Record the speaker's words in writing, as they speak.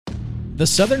The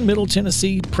Southern Middle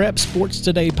Tennessee Prep Sports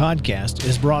Today podcast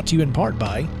is brought to you in part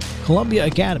by Columbia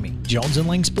Academy, Jones &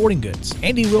 Lang Sporting Goods,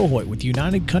 Andy Wilhoit with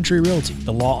United Country Realty,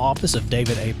 the law office of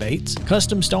David A. Bates,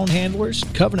 Custom Stone Handlers,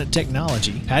 Covenant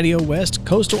Technology, Patio West,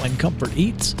 Coastal and Comfort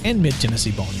Eats, and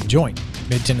Mid-Tennessee Bone & Joint.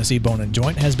 Mid-Tennessee Bone &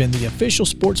 Joint has been the official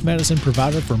sports medicine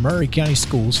provider for Maury County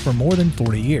schools for more than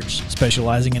 40 years.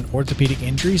 Specializing in orthopedic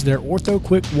injuries, their Ortho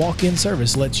Quick walk-in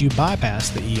service lets you bypass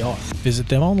the ER. Visit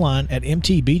them online at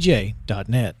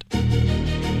mtbj.net.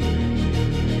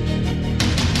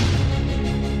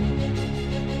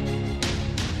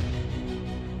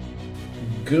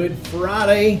 Good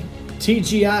Friday,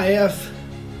 TGIF.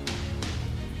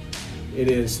 It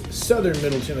is Southern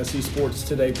Middle Tennessee Sports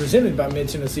Today, presented by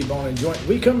Mid-Tennessee Bone & Joint.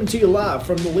 We coming to you live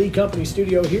from the Lee Company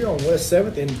studio here on West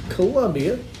 7th in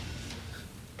Columbia.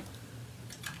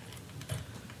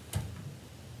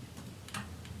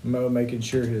 Mo making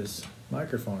sure his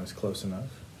microphone is close enough.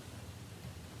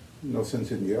 No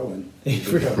sense in yelling. We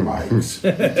got mics.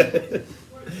 It's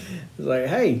like,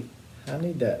 hey, I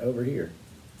need that over here.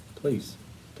 Please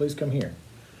come here.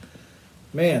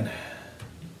 Man,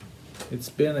 it's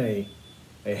been a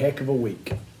heck of a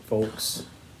week, folks.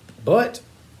 But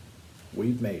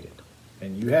we've made it.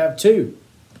 And you have too.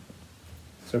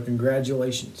 So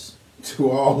congratulations. To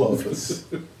all of us.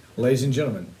 Ladies and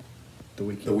gentlemen, the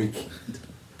weekend. The weekend.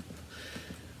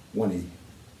 1E.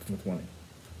 With 1E.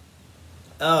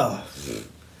 Oh,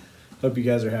 hope you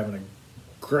guys are having a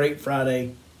great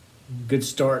Friday. Good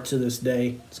start to this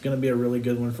day. It's going to be a really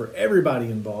good one for everybody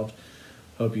involved.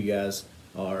 Hope you guys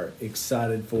are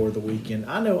excited for the weekend.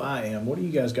 I know I am. What do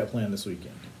you guys got planned this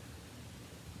weekend?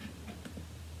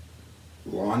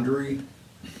 Laundry,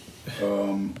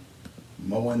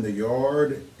 mowing the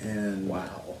yard, and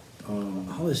Wow.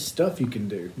 All this stuff you can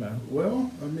do, man.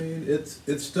 well, I mean, it's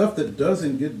stuff that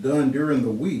doesn't get done during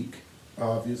the week.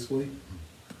 Obviously,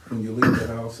 when you leave the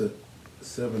house at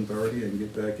 7:30 and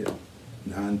get back at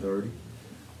 9:30.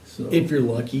 So If you're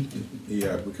lucky.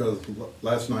 yeah, because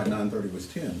last night 9:30 was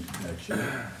 10 actually.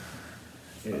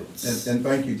 It's, And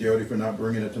thank you, Jody, for not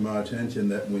bringing it to my attention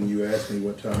that when you asked me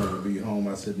what time I would be home,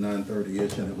 I said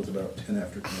 9:30-ish, and it was about 10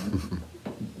 after 10.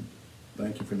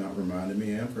 Thank you for not reminding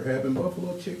me, and for having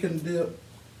buffalo chicken dip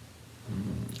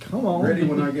come on. ready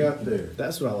when I got there.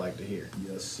 That's what I like to hear.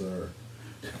 Yes, sir.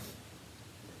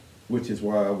 Which is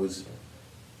why I was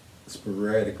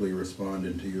sporadically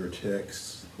responding to your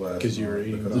texts last night. 'Cause you were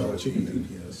eating because I buffalo was chicken eating,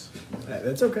 dip. yes.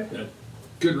 That's okay. Yeah.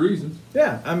 Good reasons.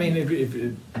 Yeah, I mean, if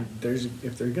there's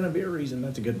going to be a reason,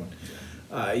 that's a good one.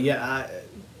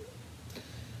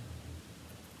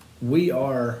 We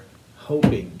are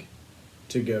hoping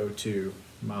to go to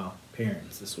my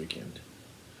parents this weekend.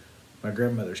 My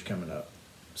grandmother's coming up,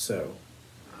 so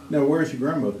Now, where's your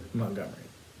grandmother? Montgomery.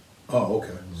 Oh,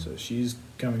 okay. So she's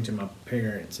coming to my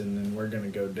parents, and then we're going to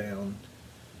go down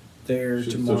there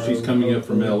So tomorrow. she's coming up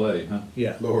from LA, huh?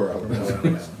 Yeah. Lower From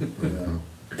Alabama. LA. Yeah.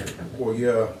 Well,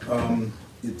 yeah,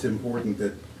 it's important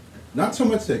that, not so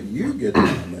much that you get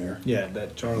down there, Yeah,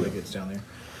 that Charlie gets down there.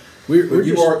 but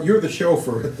you're the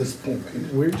chauffeur at this point.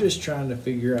 We're just trying to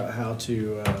figure out how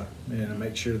to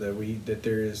make sure that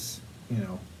there is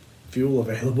fuel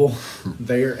available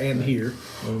there and here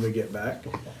when we get back.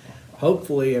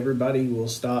 Hopefully everybody will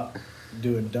stop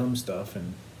doing dumb stuff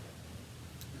and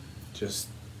just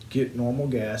get normal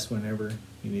gas whenever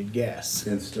you need gas.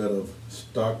 Instead of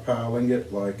stockpiling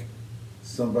it like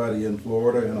somebody in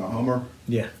Florida in a Hummer.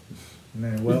 Yeah.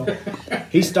 Man, well,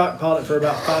 he stockpiled it for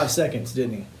about 5 seconds,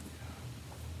 didn't he?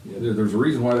 Yeah, there's a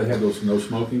reason why they have those no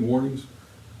smoking warnings.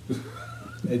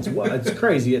 It's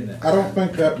crazy, isn't it? I don't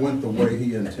think that went the way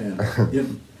he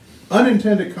intended.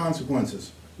 Unintended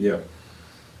consequences. Yeah.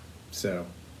 So,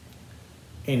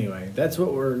 anyway, that's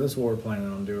what we're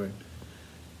planning on doing.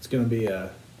 It's going to be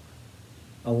a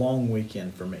long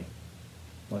weekend for me.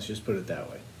 Let's just put it that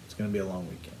way. It's going to be a long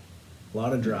weekend. A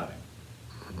lot of driving,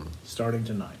 starting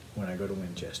tonight when I go to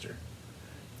Winchester,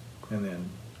 and then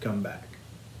come back,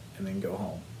 and then go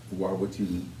home. Why would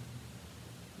you?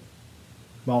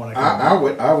 Well, when I come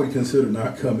back, I would consider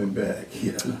not coming back.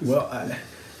 Yeah. well,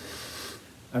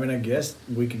 I mean, I guess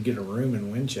we could get a room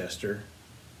in Winchester,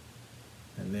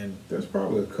 and then There's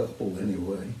probably a couple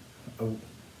anyway.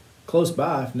 close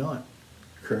by, if not.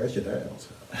 Crash it out.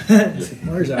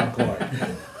 Where's Al Clark?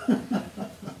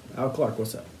 Al Clark,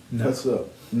 what's up? No. What's up?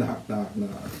 Knock, knock,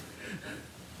 knock.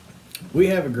 We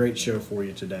have a great show for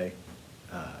you today.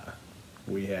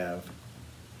 We have,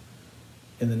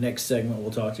 in the next segment,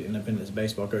 we'll talk to Independence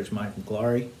baseball coach Mike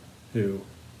McClary, who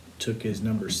took his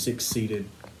number 6 seeded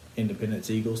Independence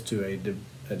Eagles to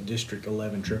a District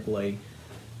 11 AAA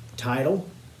title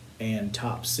and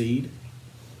top seed.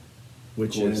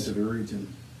 which Going is into the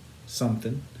region.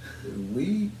 something.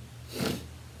 We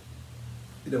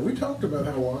talked about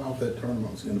how wild that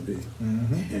tournament was going to be,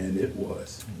 and it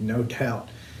was. No doubt.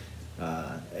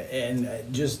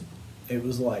 And just, it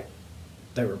was like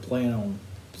they were playing on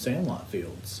sandlot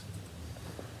fields.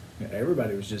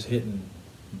 Everybody was just hitting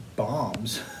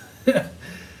bombs.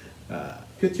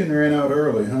 Kitchen ran out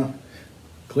early, huh?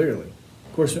 Clearly.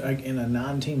 Of course, in a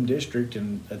 9-team district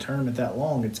and a tournament that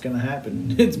long, it's going to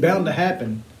happen. It's bound to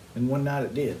happen. And one night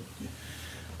it did.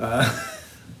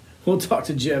 We'll talk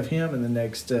to Jeff Him in the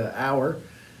next hour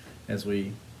as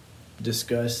we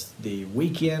discuss the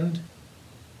weekend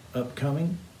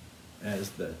upcoming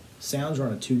as the Sounds are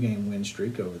on a 2-game win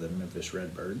streak over the Memphis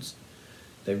Redbirds.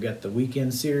 They've got the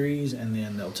weekend series, and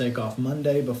then they'll take off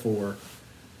Monday before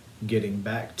getting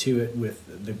back to it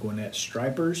with the Gwinnett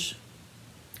Stripers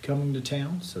coming to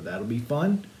town, so that'll be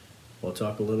fun. We'll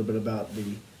talk a little bit about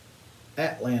the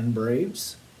Atlan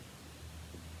Braves,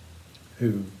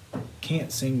 who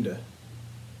can't seem to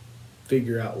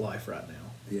figure out life right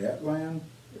now. The Atlan?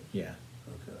 Yeah,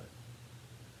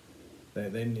 Okay.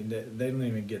 they don't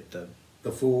even get the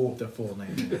full? the full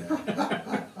name.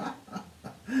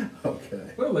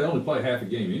 Okay. Well, they only play half a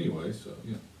game anyway, so,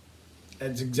 yeah.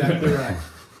 That's exactly right.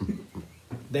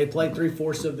 They play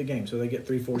 3/4 of the game, so they get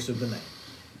 3/4 of the name.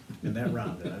 And that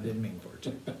rhymed, and I didn't mean for it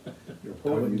to. You're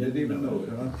pointing, you didn't even know it,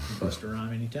 huh? Bust a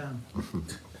rhyme anytime.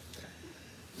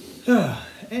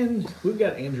 And we've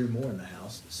got Andrew Moore in the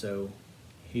house, so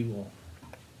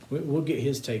we'll get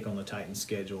his take on the Titans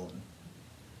schedule and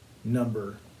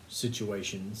number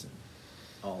situations and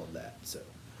all of that. So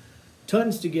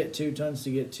tons to get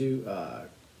to.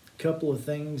 Couple of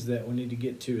things that we need to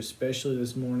get to, especially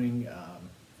this morning.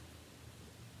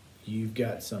 You've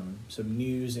got some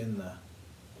news in the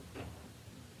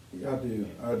Yeah,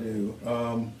 I do.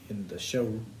 in the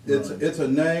show. It's a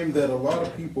name that a lot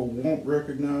of people won't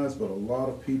recognize, but a lot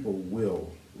of people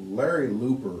will. Larry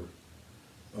Looper,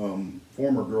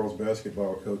 former girls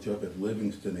basketball coach up at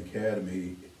Livingston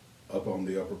Academy up on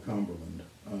the Upper Cumberland,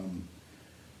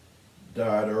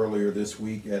 died earlier this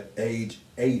week at age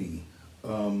 80.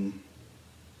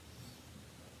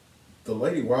 The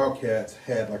Lady Wildcats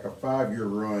had like a 5-year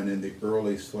run in the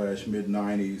early/mid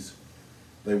 90s.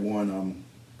 They won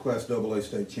Class AA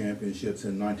state championships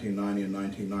in 1990 and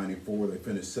 1994. They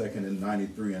finished second in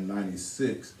 93 and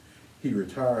 96. He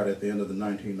retired at the end of the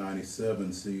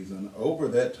 1997 season. Over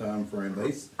that time frame,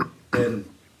 in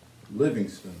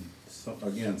Livingston, some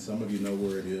of you know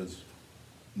where it is.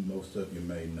 Most of you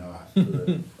may not.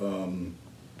 But,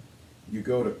 you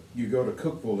go to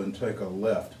Cookeville and take a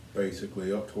left,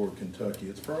 basically up toward Kentucky.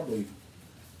 It's probably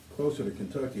closer to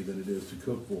Kentucky than it is to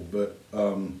Cookeville, but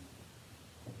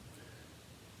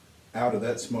out of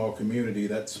that small community,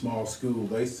 that small school,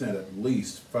 they sent at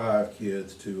least 5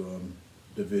 kids to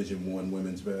Division I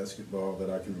women's basketball that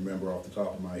I can remember off the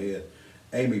top of my head.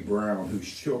 Amy Brown,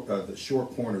 who's the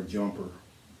short corner jumper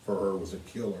for her was a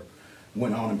killer.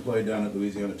 Went on and played down at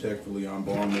Louisiana Tech for Leon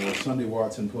Barmore. Sunday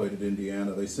Watson played at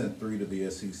Indiana. They sent 3 to the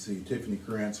SEC. Tiffany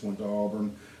Krantz went to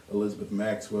Auburn. Elizabeth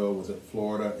Maxwell was at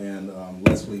Florida. And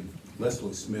Leslie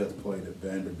Smith played at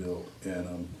Vanderbilt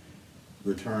and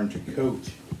returned to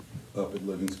coach up at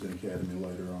Livingston Academy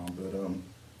later on. But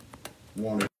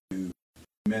wanted to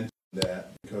mention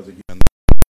that because, again,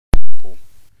 people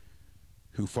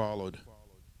who followed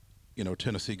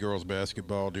Tennessee girls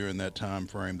basketball during that time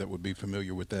frame that would be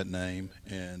familiar with that name,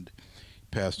 and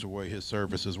passed away. His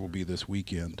services will be this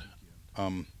weekend.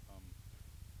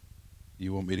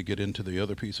 You want me to get into the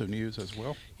other piece of news as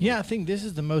well? Yeah, I think this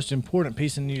is the most important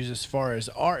piece of news as far as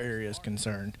our area is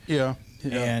concerned. Yeah.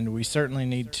 And we certainly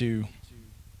need to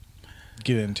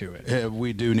get into it. Yeah,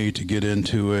 we do need to get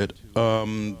into it.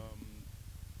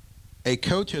 A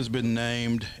coach has been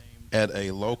named at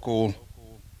a local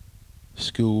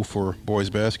school for boys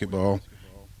basketball,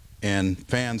 and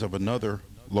fans of another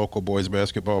local boys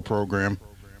basketball program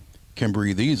can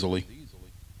breathe easily,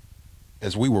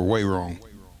 as we were way wrong.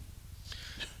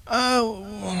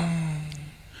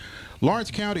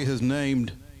 Lawrence County has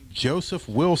named Joseph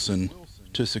Wilson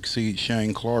to succeed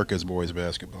Shane Clark as boys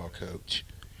basketball coach.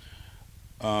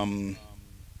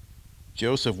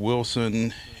 Joseph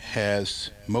Wilson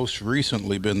has most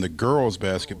recently been the girls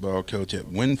basketball coach at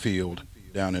Winfield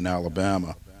down in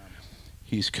Alabama.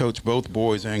 He's coached both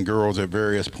boys and girls at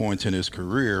various points in his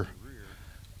career.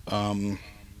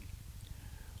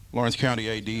 Lawrence County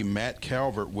AD Matt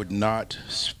Calvert would not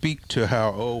speak to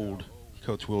how old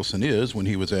Coach Wilson is when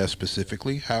he was asked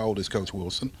specifically, how old is Coach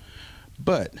Wilson?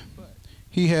 But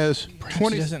he has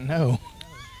Perhaps he doesn't know.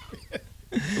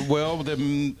 Well,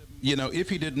 if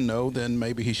he didn't know, then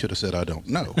maybe he should have said, I don't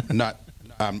know. Not,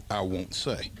 I won't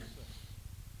say.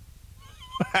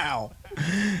 Wow.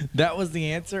 That was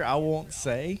the answer? I won't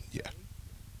say? Yeah.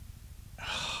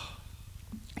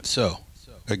 So,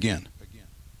 again,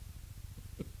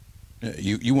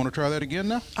 you want to try that again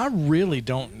now? I really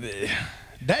don't.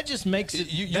 That just makes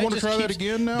it. You want to try that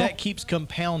again now? That keeps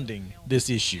compounding this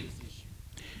issue.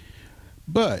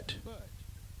 But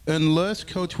unless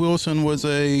Coach Wilson was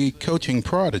a coaching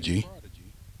prodigy,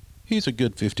 he's a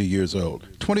good 50 years old.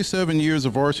 27 years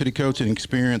of varsity coaching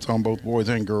experience on both boys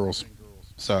and girls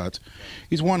sides.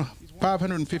 He's won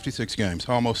 556 games,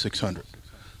 almost 600.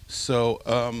 So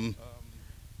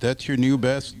that's your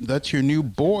new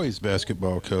boys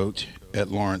basketball coach at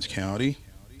Lawrence County.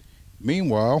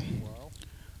 Meanwhile,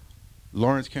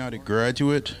 Lawrence County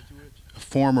graduate,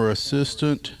 former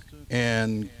assistant,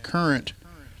 and current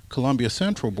Columbia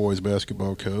Central boys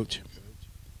basketball coach,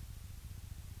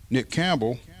 Nick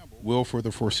Campbell, will for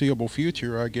the foreseeable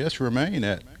future, I guess, remain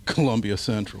at Columbia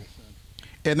Central.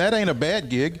 And that ain't a bad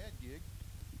gig,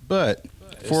 but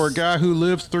for a guy who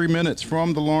lives 3 minutes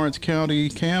from the Lawrence County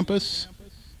campus,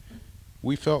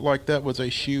 we felt like that was a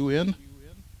shoe-in.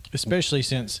 Especially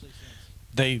since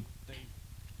they,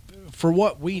 for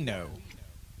what we know.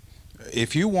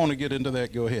 If you want to get into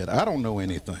that, go ahead. I don't know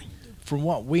anything. From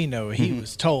what we know, he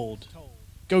was told,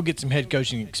 go get some head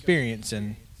coaching experience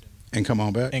and come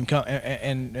on back. And come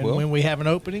and Well, when we have an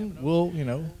opening, we'll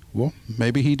Well,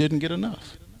 maybe he didn't get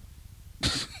enough.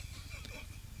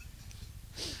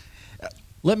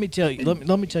 Let me tell you.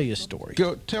 Let me tell you a story.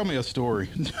 Go tell me a story.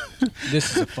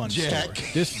 This is a fun Jack. story.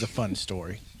 This is a fun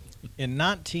story. In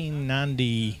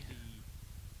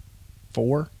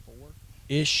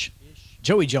 1994-ish,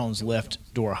 Joey Jones left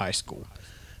Dora High School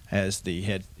as the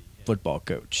head football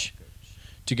coach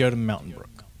to go to Mountain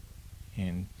Brook.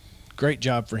 And great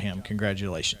job for him.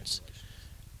 Congratulations.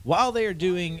 While they are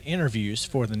doing interviews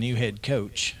for the new head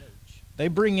coach, they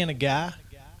bring in a guy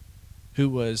who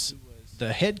was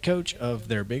the head coach of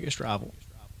their biggest rival.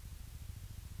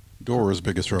 Dora's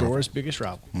biggest rival. Dora's biggest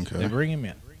rival. Okay. They bring him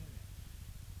in.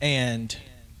 And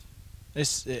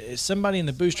somebody in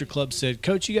the booster club said,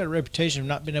 Coach, you got a reputation of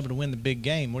not being able to win the big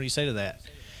game. What do you say to that?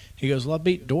 He goes, well, I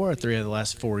beat Dora 3 of the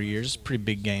last 4 years. It's a pretty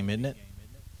big game, isn't it?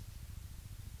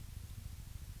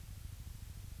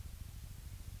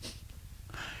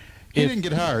 He didn't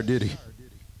get hired, did he?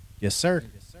 Yes, sir.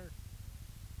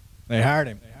 They hired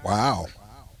him. Wow.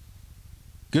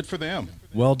 Good for them.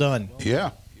 Well done.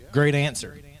 Yeah. Great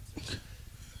answer.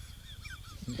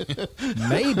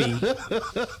 Maybe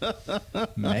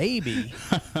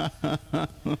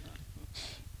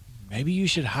you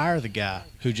should hire the guy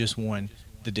who just won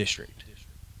the district.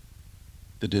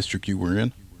 The district you were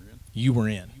in? You were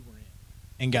in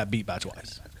and got beat by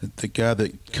twice. The guy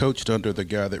that coached under the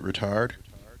guy that retired?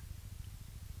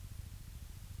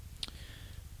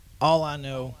 All I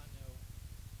know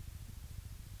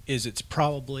is it's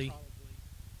probably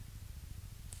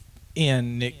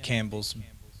in Nick Campbell's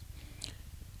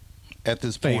At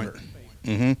this favor. point.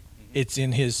 Mm-hmm. It's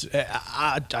in his.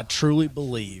 I truly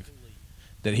believe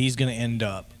that he's going to end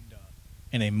up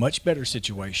in a much better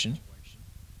situation,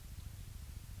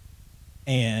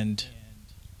 and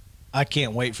I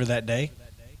can't wait for that day.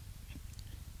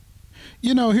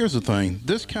 You know, here's the thing.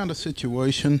 This kind of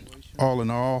situation, all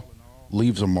in all,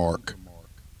 leaves a mark.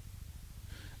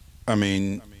 I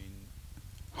mean,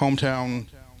 hometown,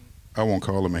 I won't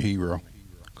call him a hero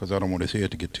because I don't want his head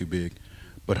to get too big.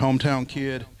 But hometown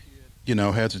kid,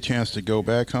 has a chance to go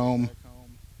back home,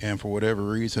 and for whatever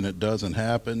reason it doesn't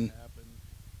happen,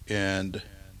 and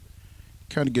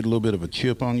kind of get a little bit of a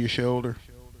chip on your shoulder.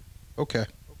 Okay.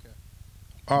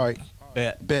 All right.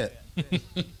 Bet.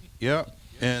 Yep.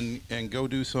 And go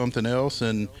do something else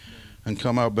and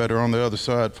come out better on the other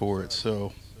side for it.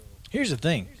 So Here's the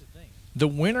thing. The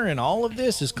winner in all of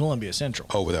this is Columbia Central.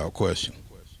 Oh, without question.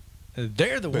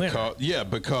 They're the winner.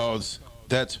 Because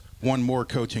that's one more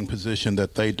coaching position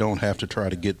that they don't have to try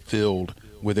to get filled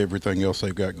with everything else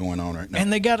they've got going on right now.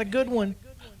 And they got a good one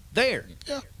there.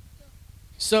 Yeah.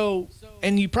 So,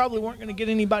 and you probably weren't going to get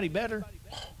anybody better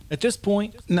at this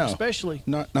point. No. Especially.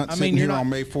 Not sitting here on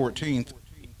May 14th,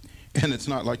 and it's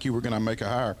not like you were going to make a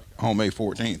hire on May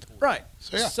 14th. Right.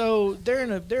 So, yeah. So they're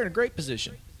in a great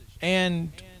position.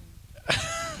 And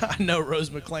I know Rose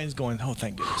McLean's going, oh,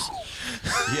 thank goodness.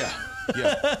 Yeah.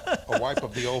 A wipe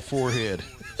of the old forehead.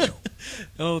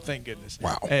 Oh, thank goodness.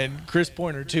 Wow. And Chris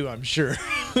Pointer, too, I'm sure.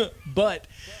 But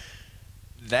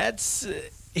that's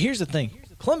here's the thing.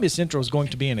 Columbia Central is going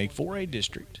to be in a 4A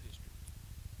district,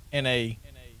 in a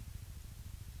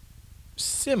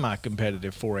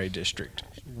semi-competitive 4A district,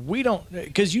 we don't,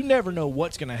 because you never know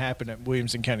what's going to happen at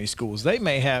Williamson County Schools. They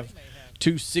may have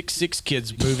 2 6'6"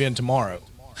 kids move in tomorrow.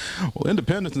 Well,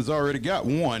 Independence has already got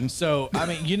one. So, I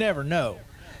mean, you never know.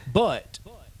 But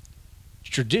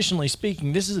traditionally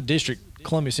speaking, this is a district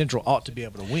Columbia Central ought to be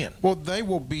able to win. Well, they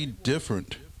will be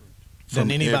different Than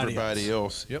from anybody everybody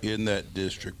else Yep. in that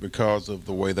district because of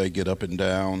the way they get up and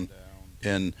down.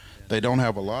 And they don't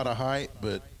have a lot of height,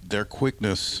 but their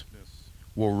quickness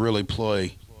will really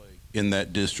play in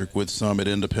that district with Summit,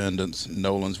 Independence,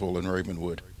 Nolensville, and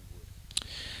Ravenwood.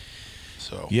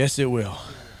 So Yes, it will.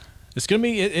 It's gonna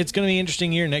be an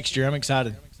interesting year next year. I'm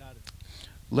excited.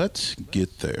 let's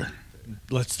get there.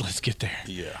 Let's get there.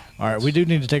 Yeah. All right, we do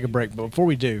need to take a break, but before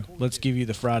we do, let's give you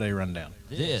the Friday rundown.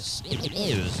 This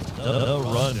is the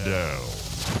Rundown.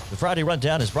 The Friday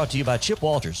Rundown is brought to you by Chip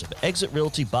Walters of Exit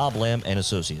Realty, Bob Lamb and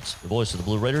Associates. The voice of the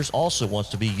Blue Raiders also wants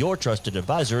to be your trusted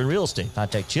advisor in real estate.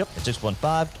 Contact Chip at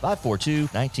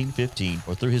 615-542-1915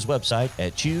 or through his website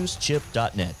at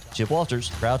choosechip.net. Chip Walters,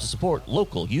 proud to support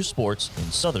local youth sports in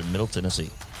southern Middle Tennessee.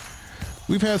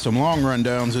 We've had some long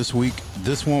rundowns this week.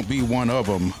 This won't be one of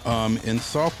them. In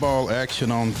softball action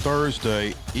on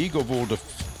Thursday, Eagleville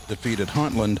defeated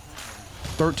Huntland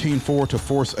 13-4 to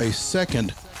force a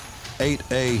second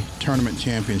 8A tournament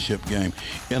championship game.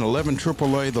 In 11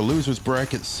 AAA, the losers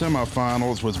bracket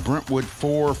semifinals was Brentwood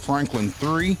 4, Franklin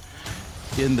 3.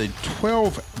 In the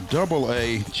 12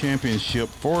 AA championship,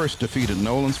 Forest defeated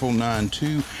Nolensville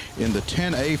 9-2. In the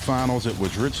 10A finals, it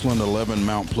was Richland 11,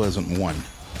 Mount Pleasant 1.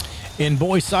 In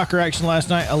boys soccer action last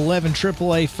night, 11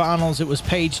 AAA finals, it was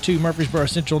Page 2, Murfreesboro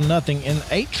Central nothing. In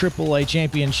 8 AAA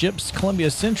championships, Columbia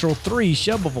Central 3,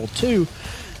 Shelbyville 2.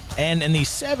 And in the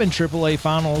 7 AAA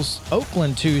finals,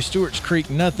 Oakland 2, Stewart's Creek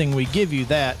nothing. We give you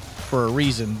that for a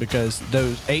reason because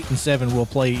those 8 and 7 will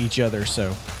play each other.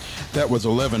 So That was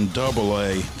 11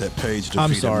 AA that Page I'm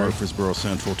defeated sorry. Murfreesboro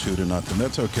Central 2-0.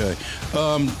 That's okay.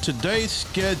 Today's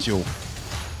schedule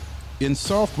in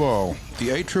softball, the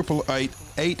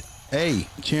 8A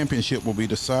championship will be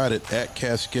decided at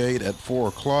Cascade at 4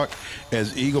 o'clock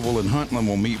as Eagleville and Huntland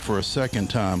will meet for a second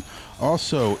time.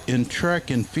 Also, in track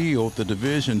and field, the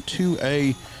Division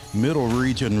 2A Middle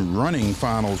Region running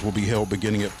finals will be held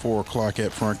beginning at 4 o'clock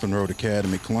at Franklin Road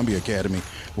Academy. Columbia Academy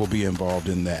will be involved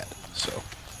in that. So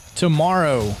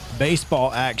tomorrow,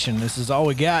 baseball action. This is all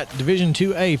we got. Division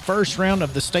 2A, first round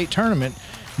of the state tournament.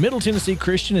 Middle Tennessee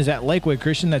Christian is at Lakeway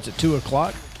Christian. That's at 2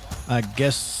 o'clock. I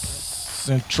guess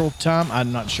Central Time.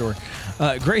 I'm not sure.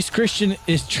 Grace Christian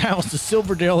travels to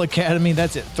Silverdale Academy.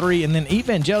 That's at 3. And then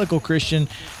Evangelical Christian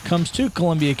comes to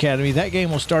Columbia Academy. That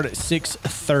game will start at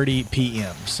 6:30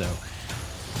 p.m. So,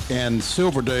 And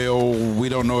Silverdale, we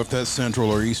don't know if that's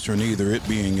Central or Eastern either, it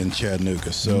being in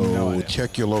Chattanooga. So No idea.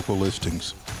 check your local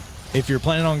listings. if you're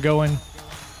planning on going,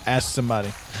 ask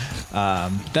somebody.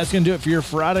 That's going to do it for your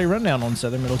Friday rundown on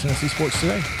Southern Middle Tennessee Sports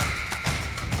Today.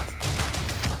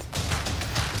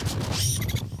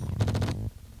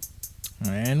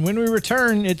 And when we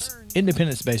return, it's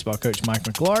Independence baseball coach Mike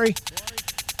McClary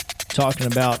talking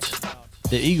about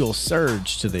the Eagles'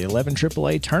 surge to the 11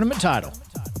 AAA tournament title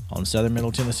on Southern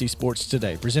Middle Tennessee Sports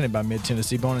Today, presented by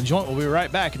Mid-Tennessee Bone and Joint. We'll be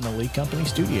right back in the Lee Company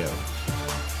studio.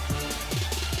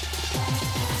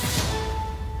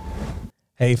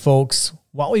 Hey, folks.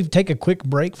 While we take a quick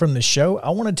break from the show, I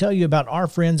want to tell you about our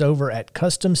friends over at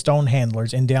Custom Stone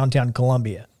Handlers in downtown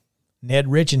Columbia. Ned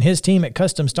Rich and his team at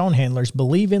Custom Stone Handlers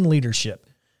believe in leadership.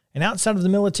 And outside of the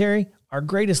military, our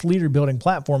greatest leader-building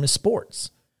platform is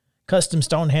sports. Custom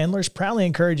Stone Handlers proudly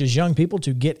encourages young people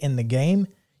to get in the game.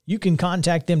 You can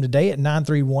contact them today at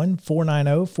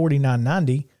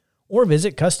 931-490-4990 or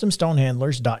visit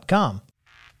CustomStonehandlers.com.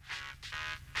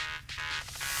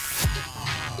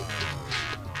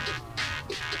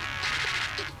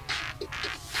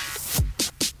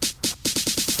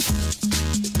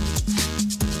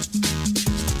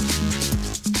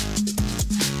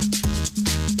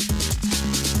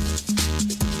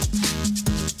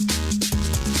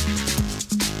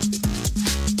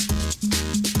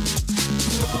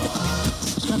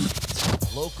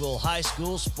 Local high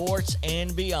school sports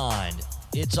and beyond.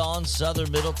 It's on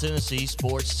Southern Middle Tennessee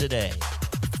Sports Today.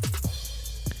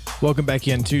 Welcome back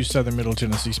into Southern Middle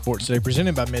Tennessee Sports Today,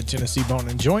 presented by Mid-Tennessee Bone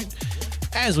and Joint,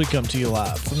 as we come to you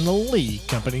live from the Lee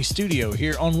Company studio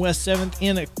here on West 7th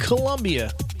in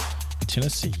Columbia,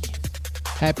 Tennessee.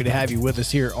 Happy to have you with us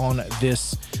here on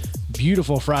this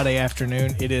beautiful Friday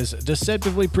afternoon. It is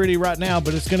deceptively pretty right now,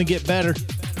 but it's going to get better.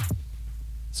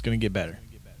 It's going to get better.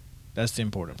 That's the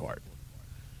important part.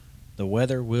 The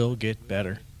weather will get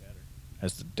better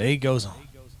as the day goes on.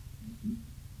 I'm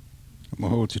going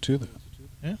to hold you to that.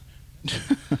 Yeah.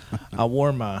 I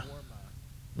wore my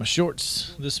my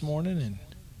shorts this morning in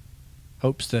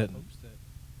hopes that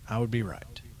I would be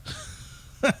right.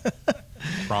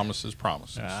 Promises.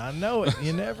 I know it.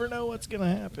 You never know what's going to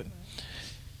happen.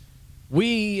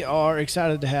 We are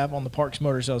excited to have on the Parks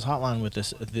Motor Sales Hotline with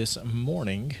us this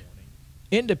morning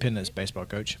Independence baseball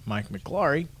coach Mike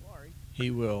McLaury. He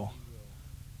will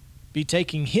be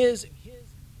taking his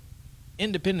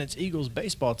Independence Eagles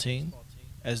baseball team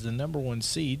as the number 1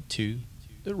 seed to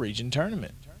the region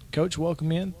tournament. Coach,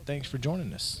 welcome in. Thanks for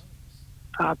joining us.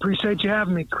 I appreciate you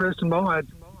having me, Chris and Mo.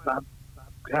 I'm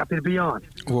happy to be on.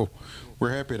 Well,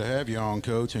 we're happy to have you on,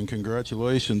 Coach, and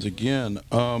congratulations again.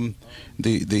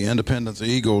 The Independence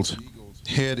Eagles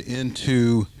head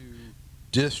into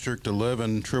District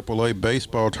 11 AAA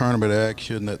baseball tournament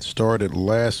action that started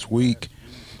last week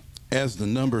as the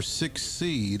number 6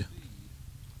 seed.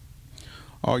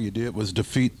 All you did was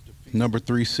defeat number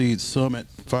 3 seed Summit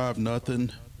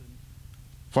 5-0,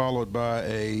 followed by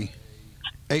a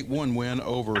 8-1 win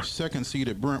over 2nd seed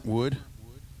at Brentwood.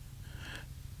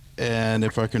 And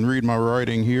if I can read my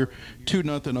writing here,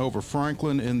 2-0 over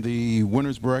Franklin in the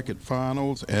winners bracket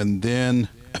finals, and then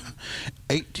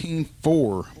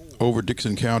 18-4 over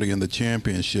Dixon County in the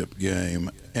championship game.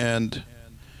 And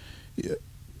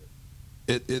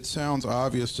it sounds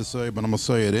obvious to say, but I'm going to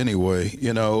say it anyway.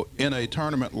 You know, in a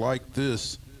tournament like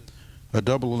this, a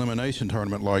double elimination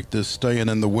tournament like this, staying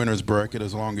in the winners bracket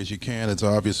as long as you can, it's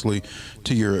obviously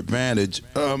to your advantage.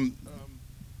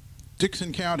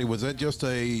 Dixon County, was that just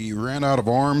a ran out of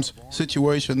arms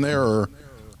situation there, or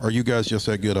are you guys just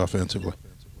that good offensively?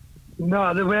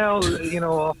 No, well,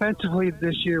 offensively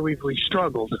this year we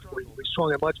struggled. We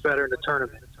swung it much better in the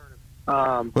tournament.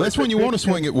 Well, that's when you want to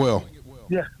swing it well.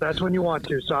 Yeah, that's when you want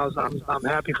to. So I'm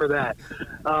happy for that.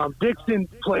 Dixon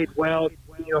played well.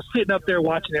 Sitting up there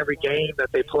watching every game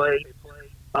that they played.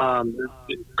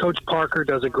 Coach Parker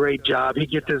does a great job. He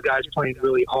gets his guys playing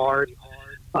really hard.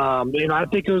 I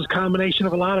think it was a combination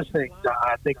of a lot of things.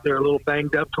 I think they're a little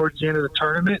banged up towards the end of the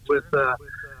tournament with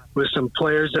some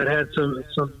players that had some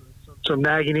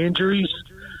nagging injuries.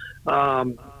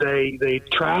 They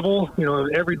travel,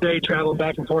 every day traveling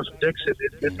back and forth from Dixon.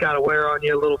 It's got to wear on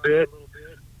you a little bit.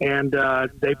 And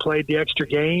they played the extra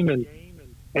game, and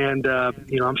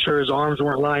I'm sure his arms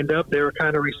weren't lined up. They were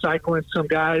kind of recycling some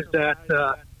guys that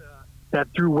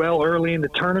threw well early in the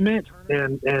tournament,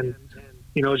 and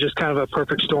just kind of a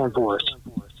perfect storm for us.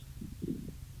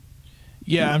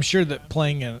 Yeah, I'm sure that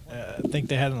playing I think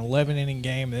they had an 11-inning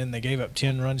game, and then they gave up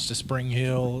 10 runs to Spring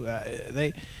Hill.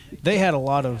 They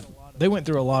went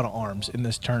through a lot of arms in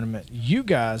this tournament. You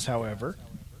guys, however,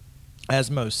 as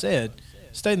Mo said,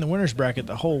 stayed in the winners bracket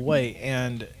the whole way,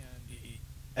 and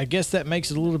I guess that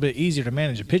makes it a little bit easier to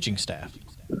manage a pitching staff.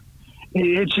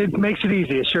 It makes it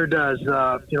easy. It sure does.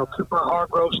 Cooper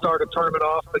Hargrove started the tournament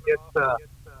off against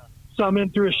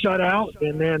Summit through a shutout,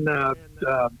 and then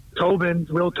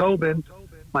Will Tobin,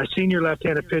 my senior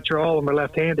left-handed pitcher, all of them are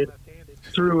left-handed,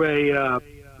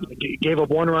 gave up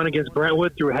 1 run against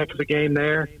Brentwood, threw a heck of a game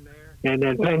there, and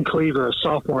then Penn Cleaver, a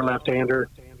sophomore left-hander,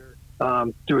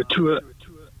 threw a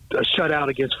shutout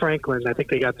against Franklin. I think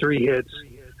they got 3 hits,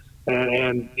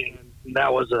 and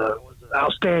that was a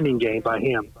outstanding game by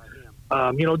him.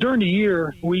 During the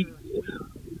year,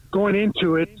 going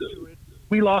into it,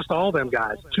 we lost all them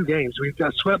guys, 2 games. We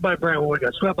got swept by Brentwood, we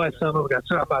got swept by Summit, we got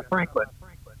swept by Franklin.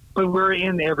 But we're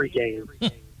in every game.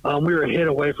 We were a hit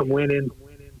away from winning.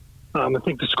 I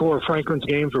think the score of Franklin's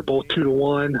games were both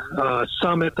 2-1.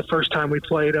 Summit, the first time we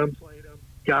played them,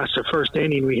 the first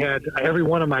inning we had, every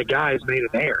one of my guys made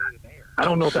an error. I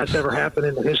don't know if that's ever happened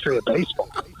in the history of baseball.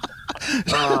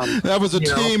 That was a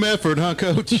team effort, huh,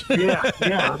 Coach? Yeah.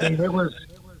 I mean, it was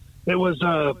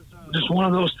just one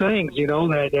of those things,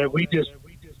 that we just,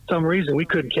 for some reason, we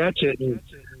couldn't catch it,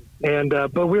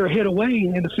 but we were hit away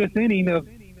in the 5th inning of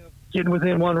getting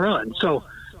within 1 run. So,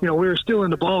 we were still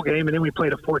in the ball game, and then we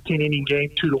played a 14-inning game,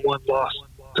 2-1 loss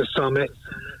to Summit.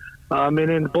 And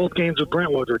then both games with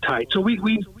Brentwood were tight. So we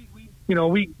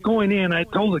going in, I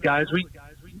told the guys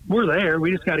we're there.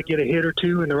 We just got to get a hit or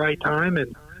 2 in the right time,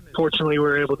 and fortunately, we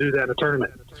were able to do that in the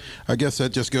tournament. I guess that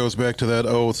just goes back to that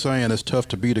old saying: it's tough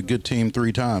to beat a good team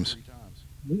 3 times.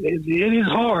 It is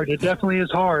hard. It definitely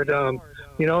is hard.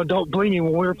 Don't blame me.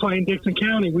 When we were playing Dixon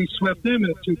County, we swept them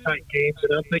in 2 tight games,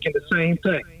 and I'm thinking the same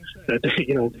thing. That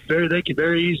they can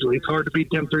very easily. It's hard to beat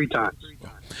them 3 times.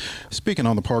 Speaking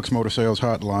on the Parks Motor Sales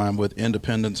Hotline with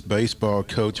Independence baseball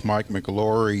coach Mike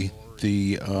McLaury,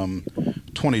 the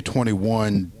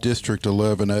 2021 District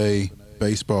 11A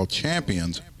baseball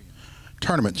champions,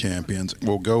 tournament champions,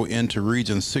 will go into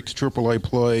Region 6 AAA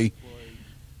play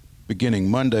beginning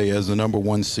Monday as the number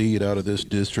 1 seed out of this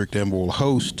district, and will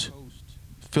host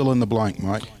fill in the blank,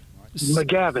 Mike.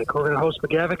 McGavick. We're going to host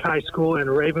McGavick High School, and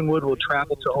Ravenwood will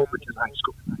travel to Overton High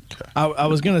School. I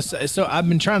was going to say, so I've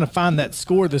been trying to find that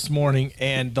score this morning,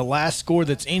 and the last score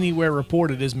that's anywhere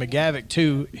reported is McGavick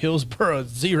 2, Hillsboro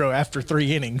 0 after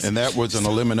 3 innings. And that was an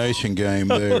elimination game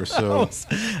there. So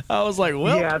I was like,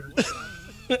 well, Yeah,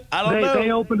 I don't know.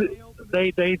 they opened it.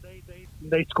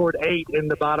 They scored 8 in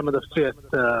the bottom of the 5th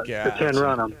to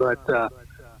 10-run them. But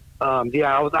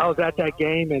I was at that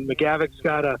game, and McGavick's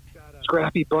got a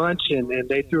scrappy bunch, and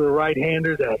they threw a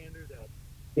right-hander that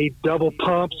he double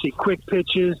pumps, he quick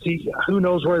pitches. Who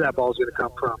knows where that ball's going to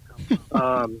come from?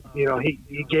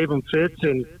 He gave them fits,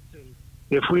 and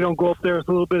if we don't go up there with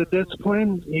a little bit of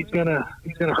discipline, he's gonna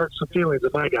hurt some feelings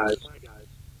of my guys.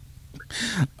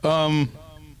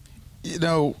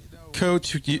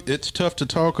 Coach, it's tough to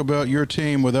talk about your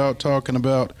team without talking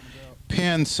about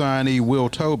Penn signee Will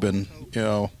Tobin.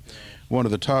 One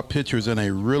of the top pitchers in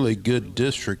a really good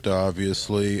district,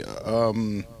 obviously.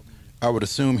 I would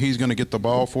assume he's going to get the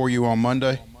ball for you on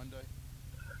Monday.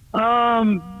 We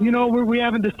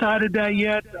haven't decided that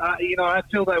yet. I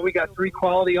feel that we got 3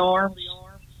 quality arms.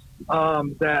 I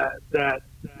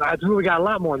feel we got a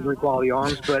lot more than 3 quality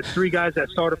arms, but 3 guys that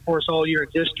started for us all year in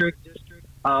district.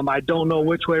 I don't know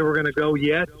which way we're going to go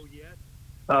yet.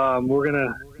 We're going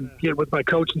to get with my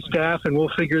coaching staff, and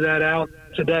we'll figure that out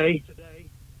today.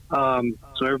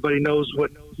 So everybody knows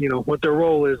what their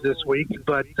role is this week.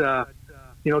 But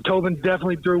Tobin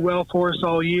definitely threw well for us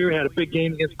all year. Had a big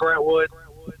game against Brentwood.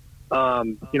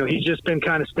 He's just been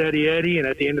kind of steady Eddie, and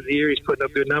at the end of the year, he's putting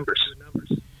up good numbers.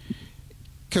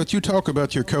 Coach, you talk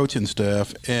about your coaching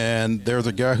staff, and there's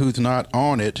a guy who's not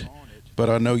on it, but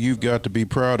I know you've got to be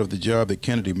proud of the job that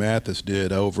Kennedy Mathis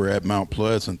did over at Mount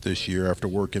Pleasant this year after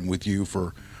working with you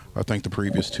for, I think, the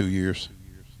previous 2 years.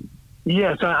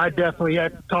 Yes, I definitely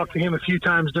had talked to him a few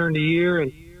times during the year,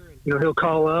 and he'll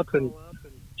call up and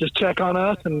just check on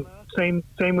us, and same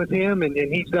with him, and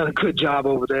he's done a good job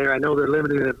over there. I know they're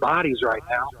limited in bodies right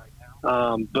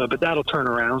now, but that'll turn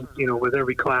around. With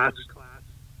every class,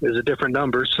 there's a different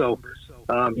number, so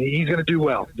he's going to do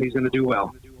well. He's going to do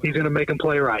well. He's going to make them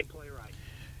play right.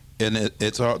 And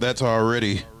that's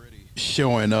already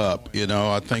showing up.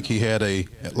 I think he had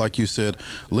like you said,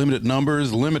 limited number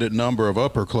of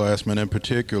upperclassmen in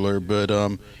particular, but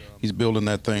he's building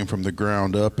that thing from the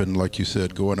ground up, and like you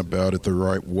said, going about it the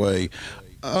right way.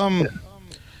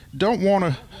 Don't want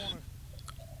to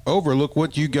overlook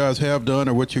what you guys have done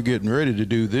or what you're getting ready to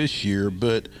do this year,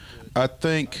 but I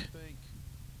think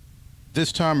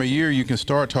this time of year you can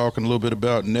start talking a little bit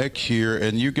about next year,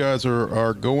 and you guys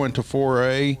are going to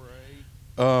 4A.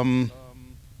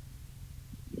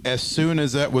 As soon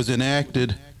as that was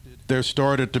enacted, there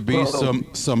started to be some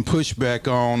pushback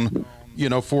on,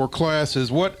 for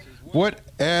classes. What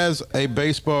as a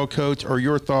baseball coach are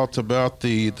your thoughts about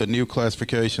the new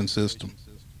classification system?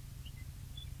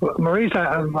 Well, Maurice,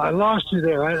 I lost you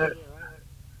there.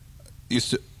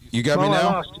 You got me now?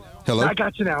 I lost you. Hello? I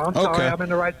got you now. I'm sorry. I'm in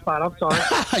the right spot. I'm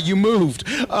sorry. You moved.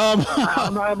 I'm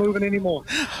not moving anymore.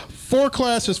 4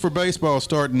 classes for baseball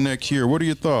starting next year. What are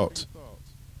your thoughts?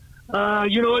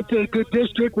 It's a good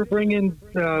district. We're going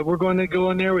to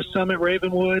go in there with Summit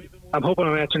Ravenwood. I'm hoping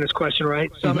I'm answering this question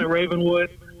right. Summit Ravenwood,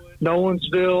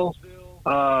 Nolensville,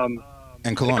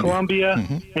 and Columbia.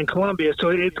 And Columbia. So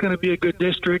it's going to be a good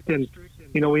district. And,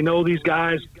 we know these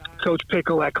guys. Coach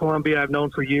Pickle at Columbia I've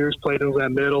known for years, played over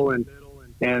that middle, and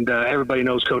everybody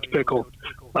knows Coach Pickle.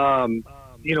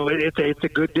 It's a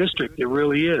good district. It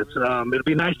really is. It'll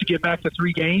be nice to get back to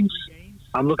 3 games.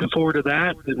 I'm looking forward to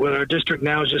that. With our district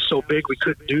now is just so big, we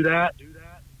couldn't do that.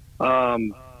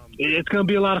 It's going to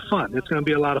be a lot of fun.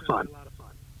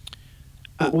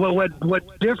 What's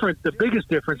different? The biggest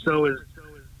difference though is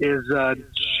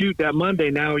that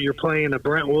Monday now you're playing a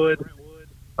Brentwood,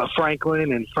 a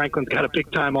Franklin, and Franklin's got a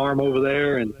big time arm over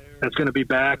there, and that's going to be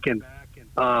back. And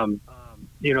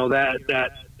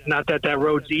that not that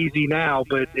road's easy now,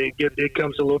 but it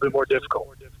comes a little bit more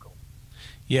difficult.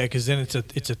 Yeah, because then it's a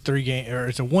 3-game or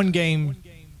it's a 1-game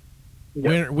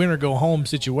win or go home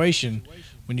situation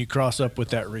when you cross up with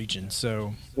that region.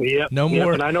 So no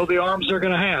more. And I know the arms are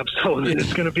going to have, so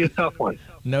it's going to be a tough one.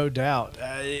 No doubt.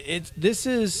 This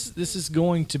is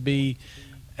going to be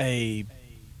a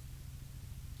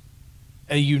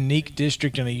unique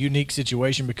district and a unique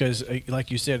situation because, like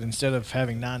you said, instead of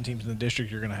having 9 teams in the district,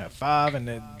 you're going to have 5, and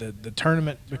the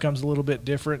tournament becomes a little bit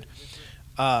different.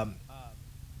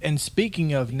 And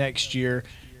speaking of next year,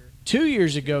 2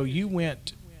 years ago you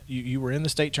were in the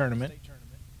state tournament.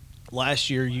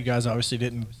 Last year you guys obviously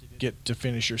didn't get to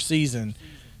finish your season.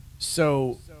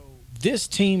 So this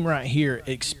team right here,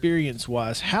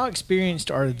 experience-wise, how experienced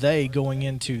are they going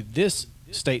into this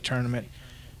state tournament?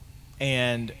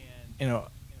 And,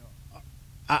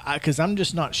 because I'm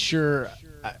just not sure,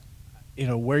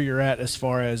 where you're at as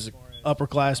far as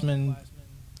upperclassmen,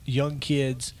 young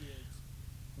kids.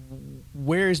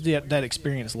 Where's that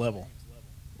experience level?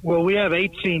 Well, we have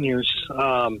 8 seniors,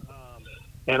 and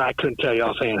I couldn't tell you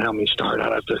offhand how many started.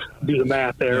 I'd have to do the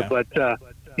math there. Yeah. But,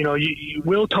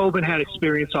 Will Tobin had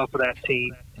experience off of that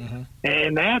team,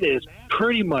 and that is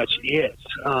pretty much it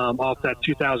off that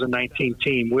 2019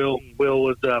 team. Will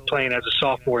was playing as a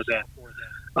sophomore then.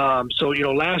 So,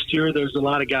 last year there's a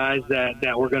lot of guys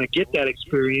that were going to get that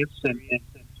experience, and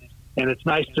it's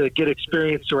nice to get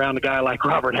experience around a guy like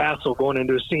Robert Hassel going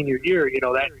into his senior year.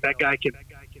 That guy can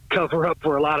cover up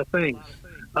for a lot of things.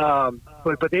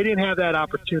 But they didn't have that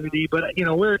opportunity. But,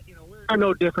 we're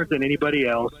no different than anybody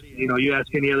else. You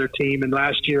ask any other team, and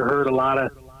last year hurt a lot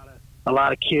of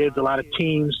kids, a lot of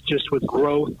teams just with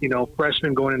growth,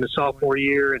 freshmen going into sophomore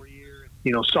year, and,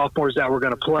 sophomores that were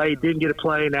going to play didn't get to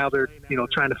play. Now they're,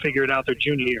 trying to figure it out their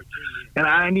junior year. And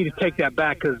I need to take that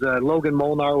back because Logan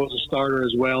Molnar was a starter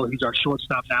as well. He's our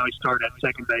shortstop now. He started at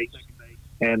second base.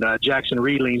 And Jackson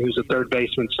Reedling, who's a third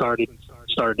baseman, started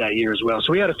that year as well.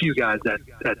 So we had a few guys that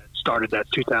started that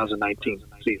 2019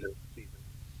 season.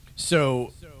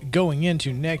 So going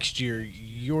into next year,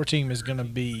 your team is going to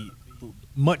be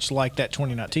much like that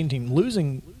 2019 team,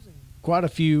 losing quite a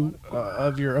few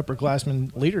of your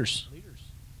upperclassmen leaders.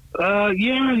 Yeah,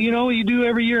 you do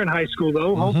every year in high school,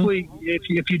 though. Hopefully,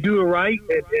 if you do it right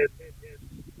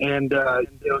and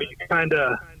you kind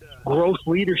of growth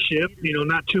leadership,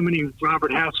 not too many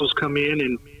Robert Hassels come in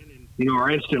and,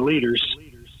 are instant leaders.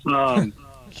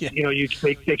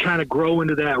 They kind of grow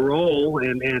into that role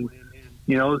and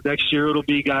next year it'll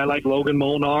be a guy like Logan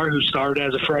Molnar who started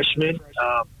as a freshman.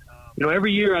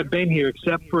 Every year I've been here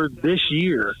except for this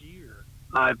year,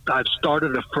 I've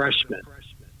started a freshman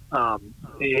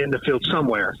in the field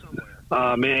somewhere.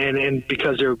 And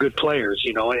because they're good players,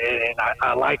 and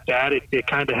I like that. It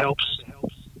kind of helps,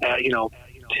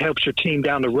 helps your team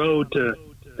down the road to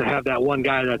have that one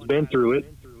guy that's been through it.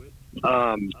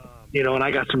 And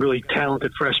I got some really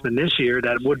talented freshmen this year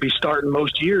that would be starting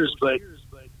most years, but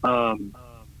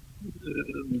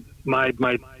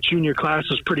my junior class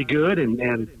is pretty good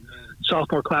and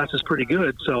sophomore class is pretty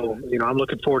good. So, I'm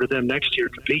looking forward to them next year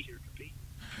competing.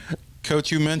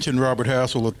 Coach, you mentioned Robert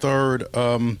Hassel, the third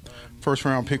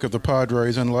first-round pick of the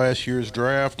Padres in last year's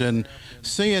draft, and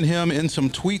seeing him in some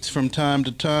tweets from time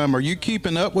to time. Are you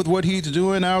keeping up with what he's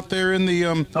doing out there in the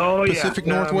Pacific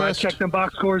Northwest? I check the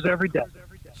box scores every day.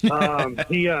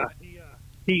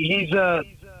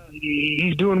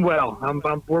 He's doing well.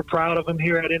 We're proud of him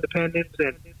here at Independence,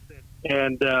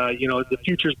 and the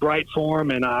future's bright for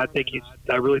him. And I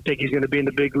really think he's going to be in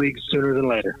the big leagues sooner than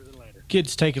later.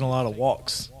 Kid's taking a lot of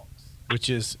walks, which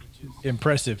is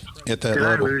impressive at that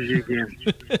level.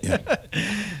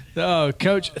 Yeah.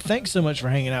 Coach, thanks so much for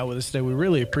hanging out with us today. We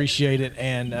really appreciate it,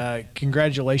 and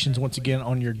congratulations once again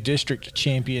on your district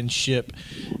championship,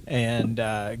 and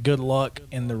good luck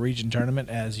in the region tournament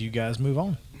as you guys move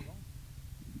on.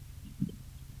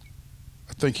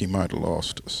 I think he might have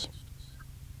lost us.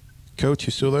 Coach,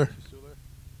 you still there?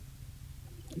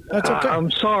 That's okay.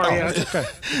 I'm sorry. Okay.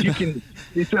 You can.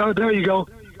 There you go.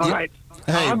 All right.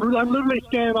 Hey. I'm literally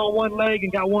standing on one leg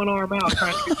and got one arm out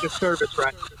trying to get this service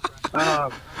right.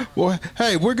 Well,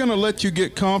 hey, we're going to let you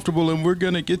get comfortable, and we're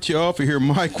going to get you off of here,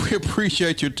 Mike. We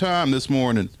appreciate your time this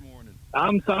morning.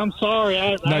 I'm sorry.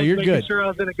 I you're was making good. sure I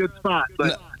was in a good spot,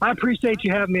 but I appreciate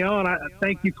you having me on. I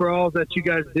thank you for all that you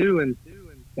guys do,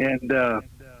 and I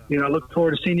look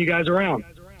forward to seeing you guys around.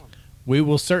 We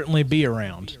will certainly be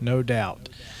around, no doubt.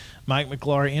 Mike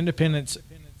McClary, Independence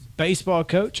baseball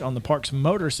coach on the Parks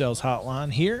Motor Sales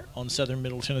Hotline here on Southern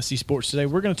Middle Tennessee Sports Today.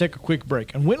 We're going to take a quick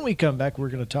break, and when we come back, we're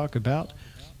going to talk about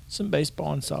some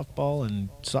baseball and softball and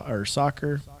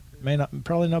soccer.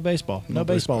 Probably no baseball. No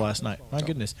baseball last night. My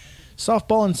goodness.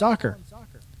 Softball and soccer.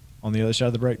 On the other side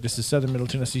of the break, this is Southern Middle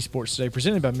Tennessee Sports Today,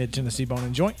 presented by Mid-Tennessee Bone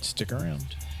and Joint. Stick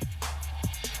around.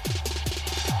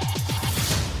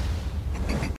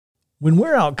 When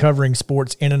we're out covering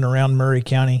sports in and around Maury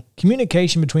County,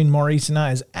 communication between Maurice and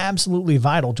I is absolutely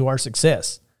vital to our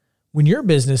success. When your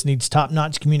business needs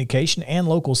top-notch communication and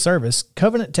local service,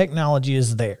 Covenant Technology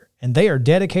is there, and they are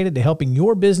dedicated to helping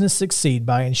your business succeed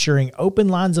by ensuring open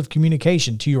lines of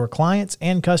communication to your clients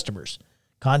and customers.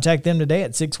 Contact them today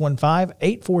at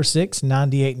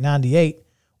 615-846-9898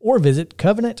 or visit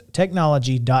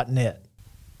covenanttechnology.net.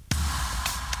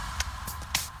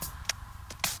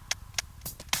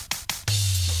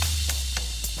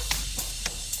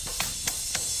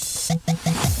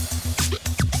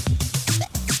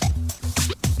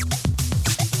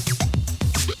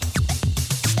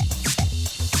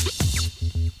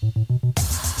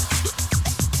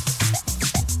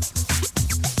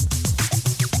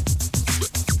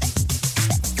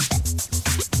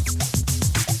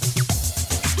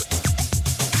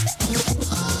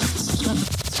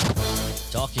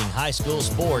 Talking high school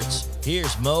sports,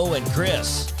 here's Mo and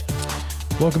Chris.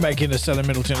 Welcome back into Southern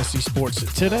Middle Tennessee Sports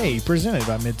Today, presented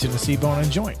by Mid-Tennessee Bone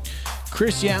and Joint.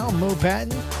 Chris Yao, Mo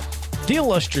Patton, the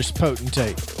illustrious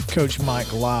potentate, Coach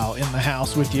Mike Lyle in the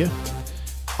house with you.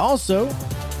 Also,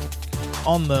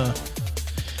 on the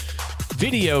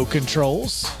video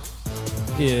controls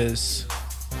is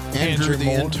Andrew the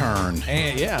Moore. intern.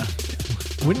 And yeah,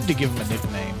 we need to give him a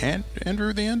nickname. And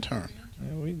Andrew the intern.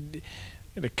 We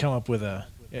got to come up with a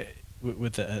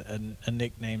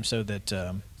nickname so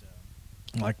that,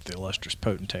 like the illustrious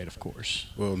potentate, of course.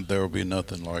 Well, there will be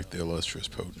nothing like the illustrious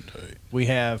potentate. We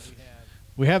have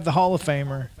the Hall of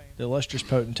Famer, the illustrious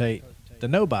potentate, the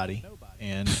nobody,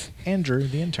 and Andrew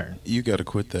the intern. You got to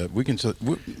quit that. We can. How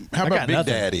I about got Big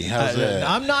nothing. Daddy? How's that?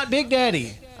 I'm not Big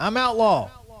Daddy. I'm Outlaw.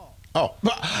 Oh,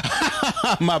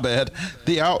 my bad.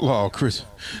 The outlaw, Chris.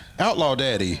 Outlaw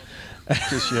Daddy.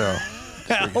 Chris Yao.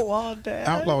 Outlaw Dad.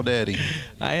 Outlaw Daddy.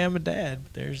 I am a dad.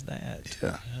 There's that.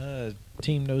 Yeah.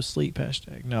 Team no sleep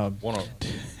hashtag. No. Want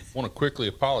to quickly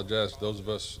apologize to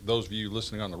those of you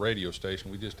listening on the radio station.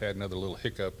 We just had another little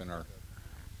hiccup in our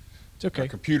It's okay.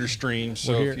 computer stream.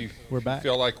 So We're here. if you We're back.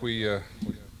 feel like you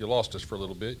lost us for a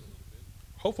little bit,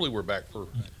 hopefully we're back for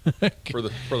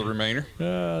the remainder.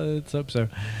 Let's hope so.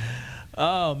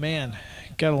 Oh man,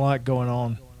 got a lot going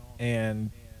on, and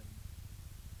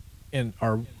in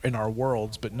our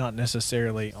worlds, but not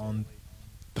necessarily on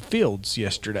the fields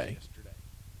yesterday.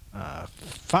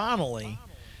 Finally,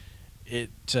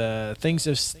 things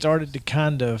have started to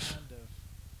kind of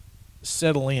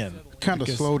settle in. Kind of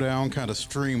because slow down, kind of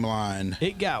streamline.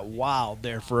 It got wild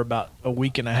there for about a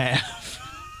week and a half.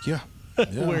 Yeah.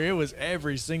 Where it was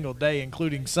every single day,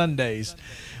 including Sundays,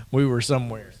 we were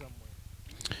somewhere.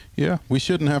 Yeah, we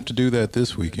shouldn't have to do that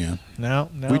this weekend. No.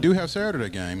 We do have Saturday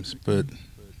games, but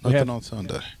nothing on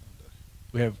Sunday.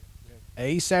 We have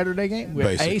a Saturday game? We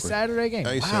have Basically. a Saturday game.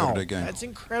 A Wow, Saturday game. That's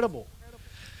incredible.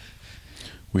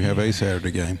 We have a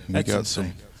Saturday game. That's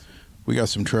insane. We got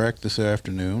some track this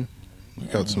afternoon. We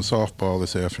got some softball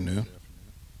this afternoon.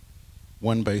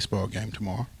 One baseball game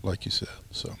tomorrow, like you said.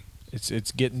 So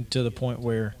It's getting to the point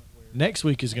where next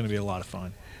week is going to be a lot of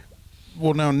fun.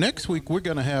 well, now next week we're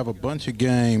going to have a bunch of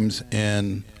games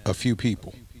and a few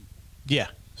people. Yeah.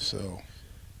 So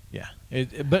Yeah.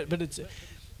 But it's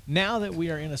now that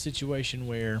we are in a situation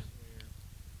where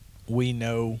we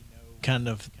know kind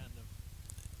of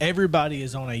everybody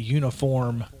is on a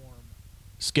uniform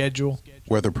schedule,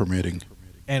 weather permitting.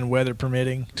 and weather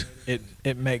permitting,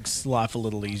 it makes life a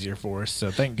little easier for us.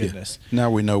 So thank goodness. Now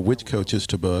we know which coaches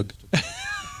to bug.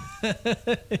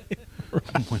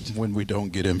 when we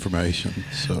don't get information.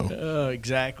 So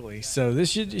Exactly. So this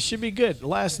should be good.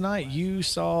 Last night you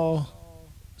saw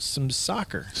some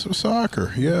soccer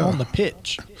soccer, yeah. on the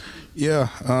pitch. Yeah,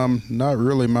 not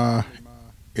really my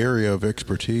area of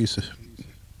expertise,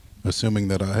 assuming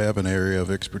that I have an area of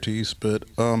expertise. But,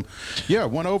 yeah,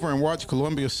 went over and watched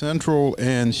Columbia Central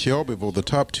and Shelbyville, the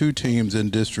top two teams in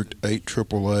District 8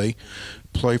 AAA,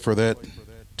 play for that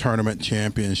tournament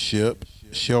championship.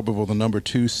 Shelbyville, the number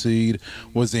 2 seed,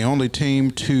 was the only team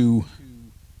to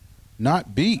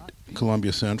not beat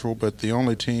Columbia Central, but the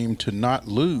only team to not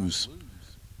lose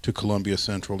to Columbia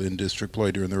Central in district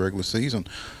play during the regular season.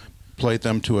 Played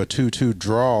them to a 2-2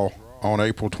 draw on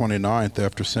April 29th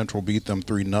after Central beat them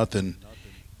 3-0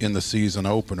 in the season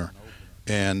opener.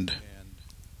 And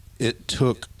it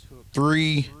took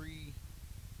 3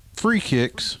 free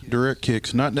kicks, direct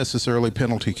kicks, not necessarily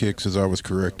penalty kicks, as I was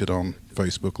corrected on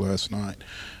Facebook last night,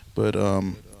 but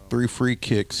 3 free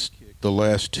kicks, the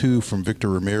last 2 from Victor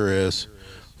Ramirez,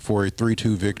 for a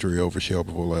 3-2 victory over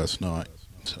Shelbyville last night.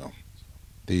 So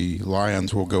the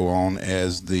Lions will go on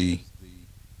as the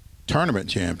tournament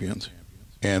champions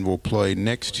and will play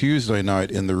next Tuesday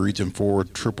night in the Region 4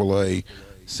 AAA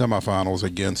semifinals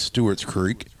against Stewart's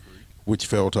Creek, which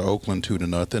fell to Oakland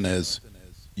 2-0, as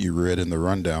you read in the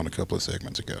rundown a couple of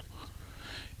segments ago.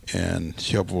 And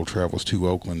Shelbyville travels to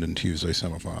Oakland in Tuesday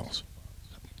semifinals.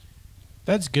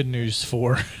 That's good news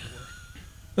for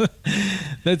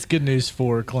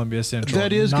Columbia Central.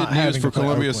 That is not good news having for to play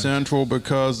Columbia Oakland. Central,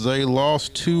 because they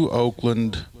lost to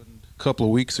Oakland a couple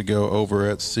of weeks ago over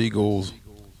at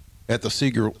the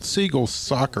Seagull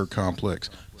Soccer Complex.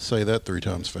 Say that 3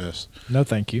 times fast. No,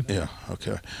 thank you. Yeah,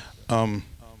 okay.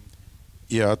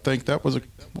 Yeah, I think that was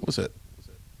what was it?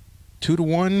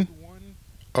 2-1.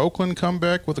 Oakland come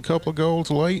back with a couple of goals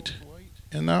late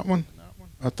in that one,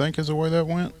 I think is the way that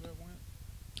went.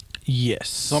 Yes.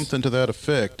 Something to that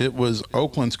effect. It was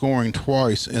Oakland scoring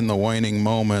twice in the waning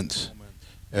moments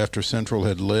after Central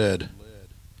had led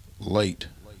late.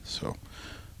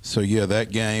 So yeah,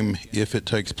 that game, if it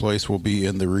takes place, will be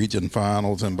in the region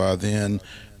finals, and by then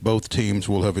both teams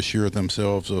will have assured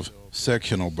themselves of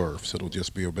sectional berths. It'll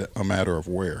just be a matter of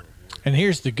where. And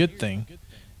here's the good thing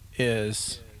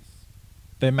is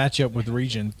they match up with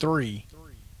Region 3,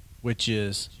 which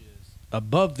is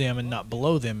above them and not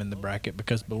below them in the bracket,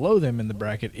 because below them in the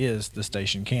bracket is the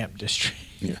Station Camp District.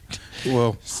 Yeah.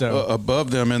 Well, So-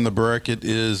 above them in the bracket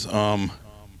is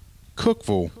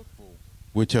Cookeville,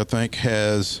 which I think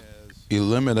has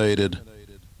eliminated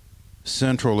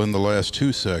Central in the last two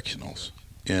sectionals.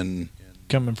 In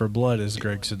Coming for blood is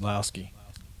Greg Sidlowski.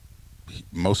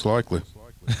 most likely,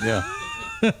 yeah.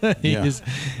 Yeah.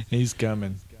 He's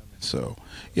coming. So,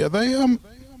 yeah, they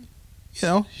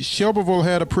Shelbyville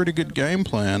had a pretty good game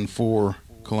plan for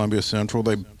Columbia Central.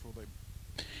 They,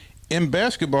 in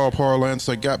basketball parlance,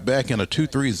 they got back in a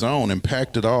 2-3 zone and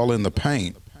packed it all in the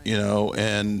paint,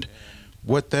 and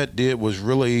what that did was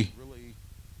really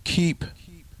keep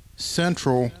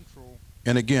Central,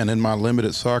 and again, in my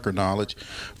limited soccer knowledge,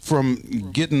 from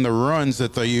getting the runs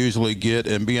that they usually get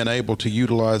and being able to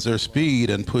utilize their speed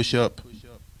and push up,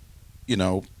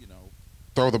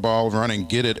 throw the ball, run and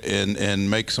get it, and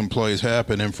make some plays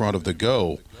happen in front of the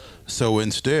goal. So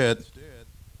instead,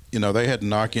 they had to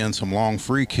knock in some long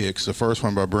free kicks. The first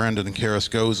one by Brandon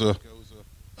Carrascosa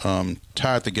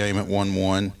tied the game at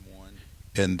 1-1.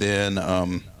 And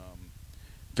then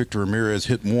Victor Ramirez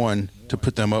hit one to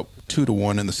put them up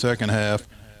 2-1 in the second half.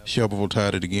 Shelbyville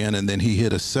tied it again, and then he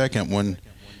hit a second one,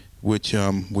 which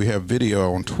we have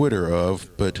video on Twitter of,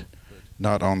 but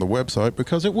not on the website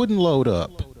because it wouldn't load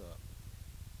up.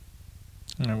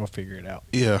 And we'll figure it out.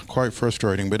 Yeah, quite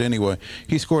frustrating. But anyway,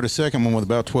 he scored a second one with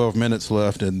about 12 minutes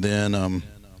left, and then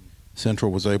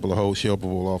Central was able to hold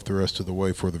Shelbyville off the rest of the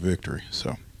way for the victory.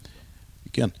 So,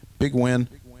 again, big win.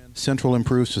 Central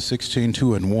improves to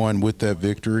 16-2-1 with that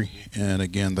victory, and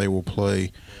again, they will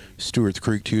play Stewart's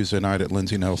Creek Tuesday night at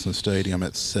Lindsey Nelson Stadium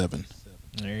at 7.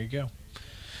 There you go.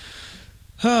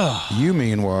 You,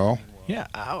 meanwhile, Yeah,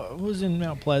 I was in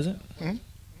Mount Pleasant. Hmm?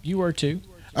 You were too.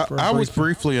 for I was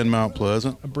briefly in Mount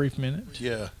Pleasant. a brief minute.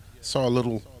 Yeah, saw a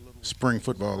little spring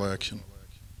football action.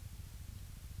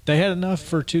 They had enough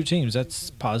for two teams. That's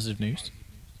positive news.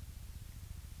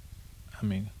 I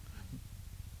mean,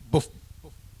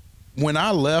 When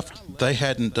I left, they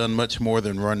hadn't done much more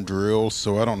than run drills,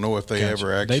 so I don't know if they Gotcha.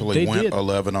 ever They actually went did.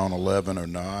 11 on 11 or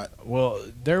not. well,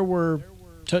 there were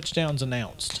touchdowns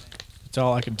announced. That's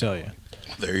all I can tell you.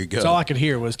 There you That's all go. I could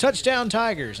hear was touchdown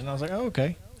Tigers, and I was like, oh,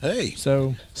 okay. Hey,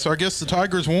 So so I guess the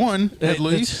Tigers won at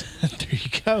least. there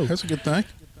you go. That's a good thing.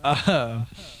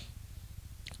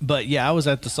 But yeah, I was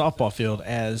at the softball field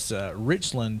as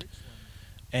Richland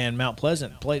and Mount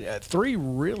Pleasant played three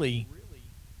really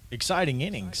exciting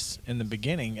innings in the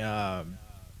beginning. A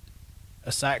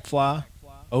sac fly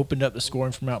opened up the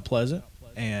scoring for Mount Pleasant,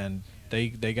 and they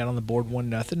got on the board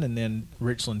 1-0, and then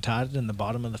Richland tied it in the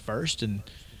bottom of the first, and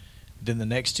then the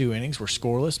next two innings were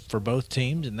scoreless for both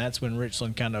teams, and that's when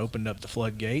Richland kind of opened up the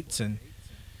floodgates, and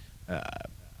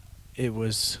it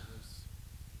was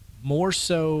more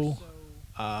so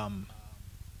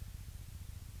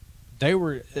they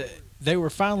were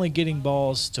finally getting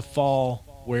balls to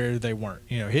fall where they weren't,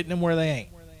 hitting them where they ain't.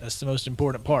 That's the most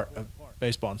important part of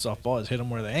baseball and softball is hit them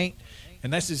where they ain't,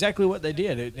 and that's exactly what they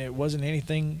did. It wasn't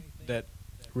anything that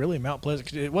really Mount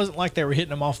Pleasant. It wasn't like they were hitting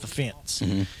them off the fence.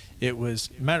 Mm-hmm. It was,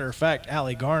 matter of fact,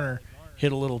 Allie Garner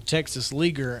hit a little Texas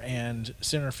leaguer, and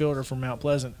center fielder from Mount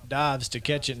Pleasant dives to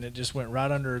catch it, and it just went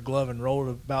right under her glove and rolled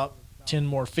about 10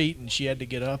 more feet, and she had to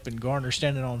get up, and Garner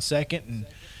standing on second,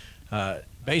 and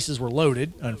bases were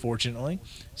loaded, unfortunately.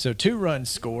 So 2 runs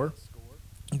score.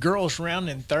 Girls round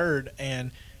in third,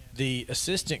 and the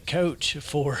assistant coach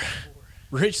for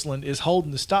Richland is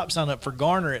holding the stop sign up for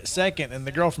Garner at second, and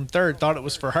the girl from third thought it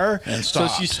was for her, And so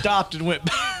she stopped and went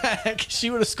back. She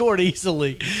would have scored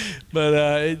easily,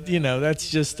 but that's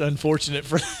just unfortunate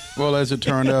for. Well, as it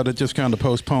turned out, it just kind of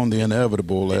postponed the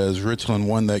inevitable as Richland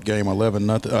won that game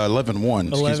 11-1.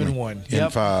 11-1, in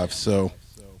yep. 5. So,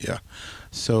 yeah.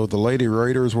 So the Lady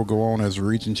Raiders will go on as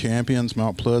region champions.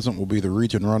 Mount Pleasant will be the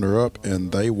region runner-up,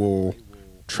 and they will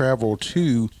travel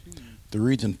to the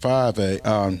Region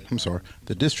 5A.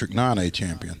 The District 9A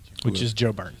champion, Which is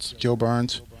Joe Burns. Joe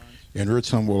Burns, and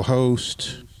Richland will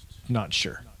host. Not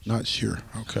sure. Not sure.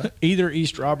 Okay. Either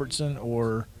East Robertson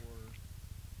or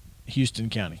Houston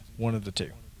County, one of the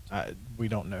two. We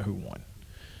don't know who won.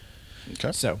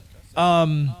 Okay. So,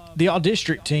 the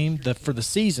all-district team for the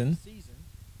season,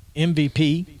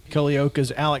 MVP,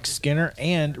 Culleoka's Alex Skinner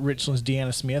and Richland's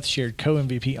Deanna Smith shared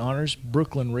co-MVP honors.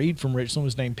 Brooklyn Reed from Richland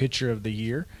was named Pitcher of the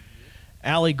Year.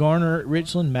 Allie Garner at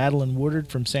Richland, Madeline Woodard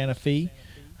from Santa Fe,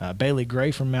 Bailey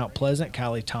Gray from Mount Pleasant,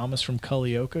 Kylie Thomas from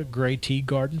Culleoka, Gray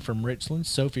Teagarden from Richland,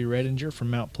 Sophie Redinger from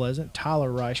Mount Pleasant,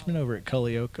 Tyler Reichman over at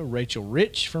Culleoka, Rachel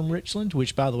Rich from Richland,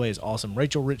 which, by the way, is awesome.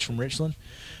 Rachel Rich from Richland,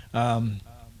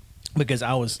 because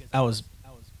I was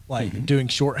like doing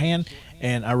shorthand,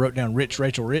 and I wrote down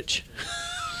Rachel Rich.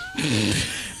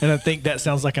 And I think that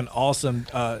sounds like an awesome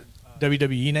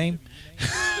WWE name.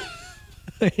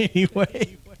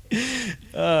 Anyway,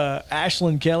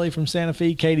 Ashlyn Kelly from Santa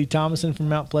Fe, Katie Thomason from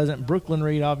Mount Pleasant, Brooklyn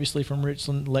Reed obviously from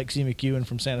Richland, Lexi McEwen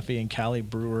from Santa Fe, and Kylie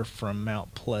Brewer from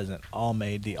Mount Pleasant all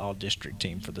made the all-district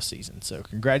team for the season. So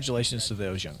congratulations to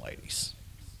those young ladies.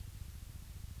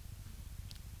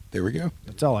 There we go.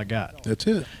 That's all I got. That's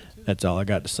it. That's all I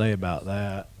got to say about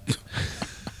that.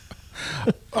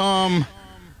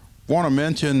 Want to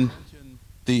mention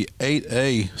the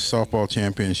 8A softball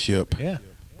championship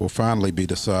will finally be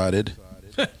decided.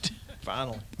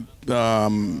 Finally.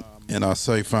 And I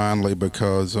say finally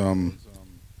because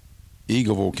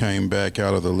Eagleville came back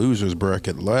out of the losers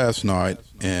bracket last night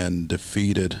and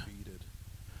defeated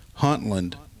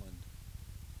Huntland,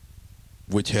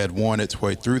 which had won its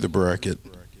way through the bracket.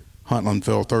 Huntland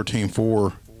fell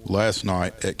 13-4 last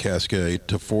night at Cascade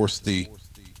to force the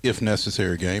if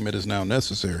necessary game. It is now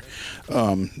necessary.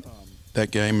 That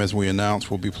game, as we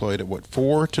announced, will be played at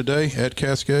 4 today at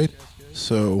Cascade.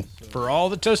 So for all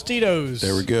the Tostitos.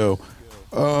 There we go.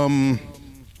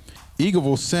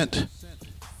 Eagleville sent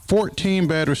 14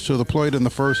 batters to the plate in the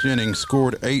first inning,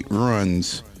 scored 8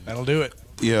 runs. That'll do it.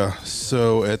 Yeah,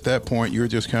 so at that point, you're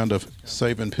just kind of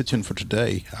saving pitching for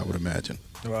today, I would imagine.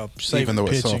 Well, even though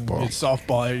it's pitching, softball. It's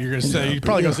softball. You're going to say you're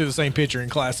probably going to see the same pitcher in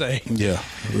Class A. Yeah.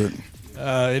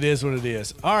 It is what it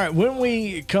is. All right, when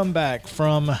we come back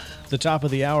from the top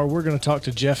of the hour, we're going to talk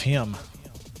to Jeff Him.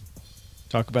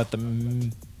 Talk about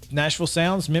the Nashville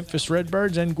Sounds, Memphis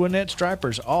Redbirds, and Gwinnett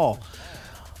Stripers, all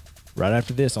right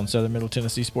after this on Southern Middle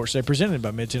Tennessee Sports Day, presented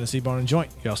by Mid-Tennessee Bar and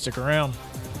Joint. Y'all stick around.